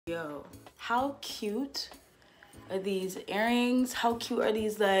Yo, how cute are these earrings? How cute are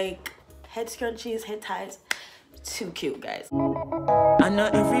these like head scrunchies, head ties? Too cute, guys. I know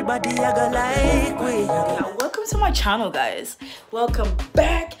everybody I go like we. Now, welcome to my channel, guys. Welcome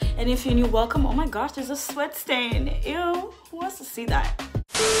back. And if you're new, welcome. Oh my gosh, there's a sweat stain. Ew, who wants to see that?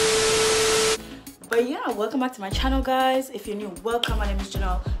 But yeah, welcome back to my channel, guys. If you're new, welcome. My name is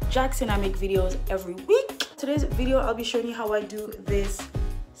Jenell Jackson. I make videos every week. Today's video, I'll be showing you how I do this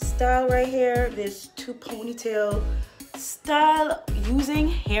style right here, this two ponytail style using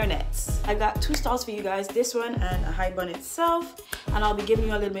hair nets. I got two styles for you guys, this one and a high bun itself, and I'll be giving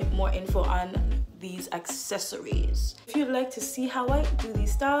you a little bit more info on these accessories. If you'd like to see how I do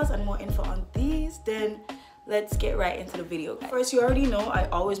these styles and more info on these, then let's get right into the video, guys. First, you already know I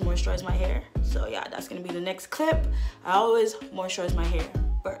always moisturize my hair, so yeah, that's gonna be the next clip. I always moisturize my hair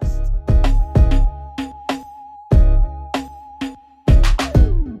first.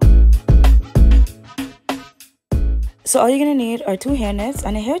 So all you're gonna need are two hair nets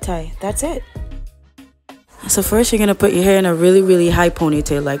and a hair tie. That's it. So first you're gonna put your hair in a really high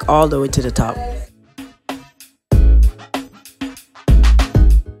ponytail, like all the way to the top.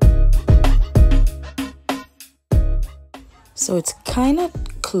 So it's kind of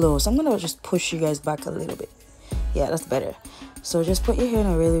close. I'm gonna just push you guys back a little bit. Yeah, that's better. So just put your hair in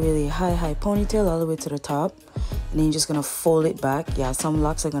a really high ponytail all the way to the top. And then you're just gonna fold it back. Yeah, some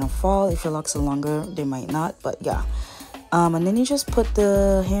locks are gonna fall. If your locks are longer, they might not, but yeah. And then you just put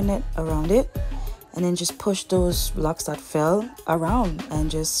the hairnet around it and then just push those locks that fell around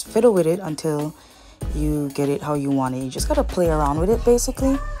and just fiddle with it until you get it how you want it. You just gotta play around with it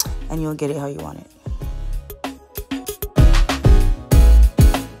basically and you'll get it how you want it.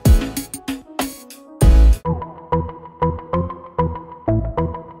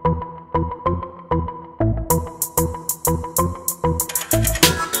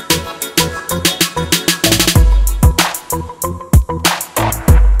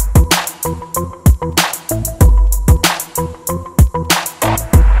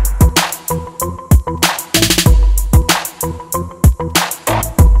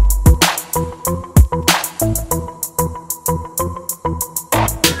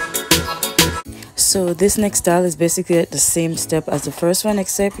 So this next style is basically the same step as the first one,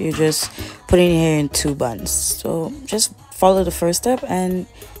 except you're just putting your hair in two buns. So just follow the first step and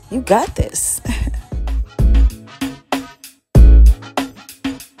you got this.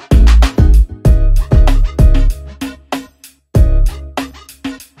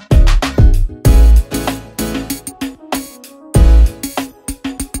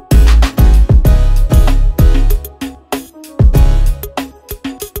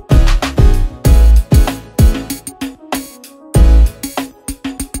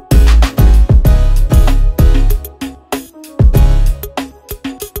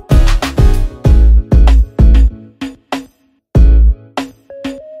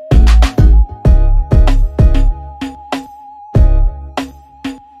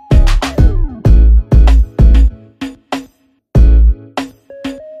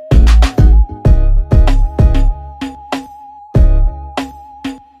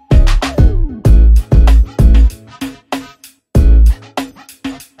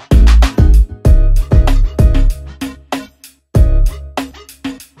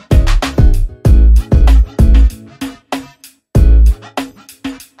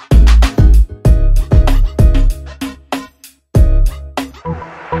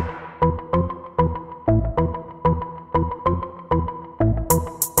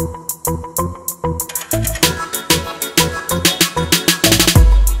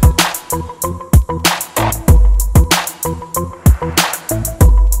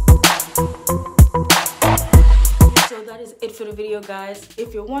 For the video, guys,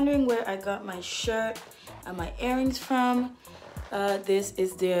 if you're wondering where I got my shirt and my earrings from, this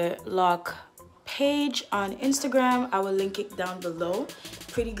is their lock page on Instagram. I will link it down below.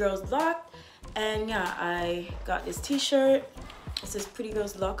 Pretty Girls Lock. And yeah, I got this t-shirt. It says Pretty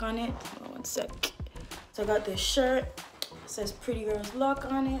Girls Lock on it. Hold on one sec. So I got this shirt. It says Pretty Girls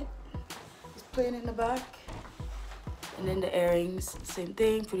Lock on it. It's plain in the back. And then the earrings, same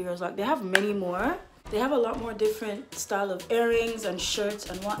thing, Pretty Girls Lock. They have many more. They have a lot more different style of earrings and shirts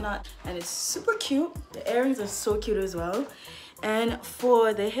and whatnot, and it's super cute. The earrings are so cute as well. And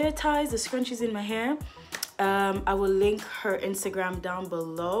for the hair ties, the scrunchies in my hair, I will link her Instagram down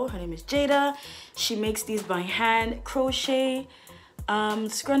below. Her name is Jada. She makes these by hand crochet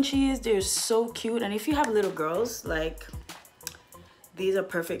scrunchies. They're so cute, and if you have little girls, like, these are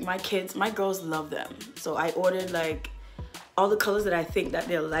perfect. My girls love them. So I ordered like all the colors that I think that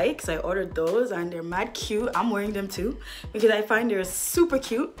they'll like. So I ordered those and they're mad cute. I'm wearing them too because I find they're super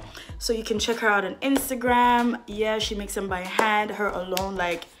cute. So you can check her out on Instagram. Yeah, she makes them by hand, her alone,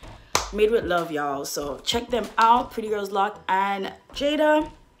 like made with love, y'all. So check them out, Pretty Girls Lock and Jada,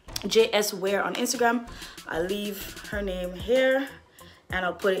 JS Wear on Instagram. I'll leave her name here and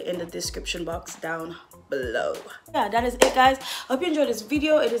I'll put it in the description box down below. Yeah, that is it, guys. I hope you enjoyed this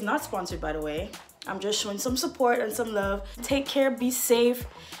video. It is not sponsored, by the way. I'm just showing some support and some love. Take care, be safe,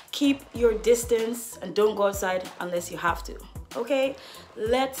 keep your distance, and don't go outside unless you have to. Okay,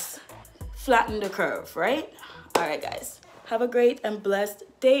 let's flatten the curve, right? All right, guys, have a great and blessed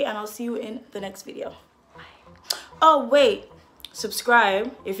day, and I'll see you in the next video. Bye. Oh wait,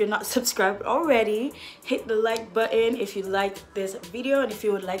 subscribe if you're not subscribed already. Hit the like button if you liked this video and if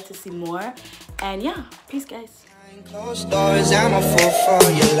you would like to see more. And yeah, peace, guys. Closed doors, I'm a fool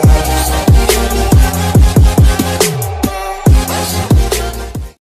for your love.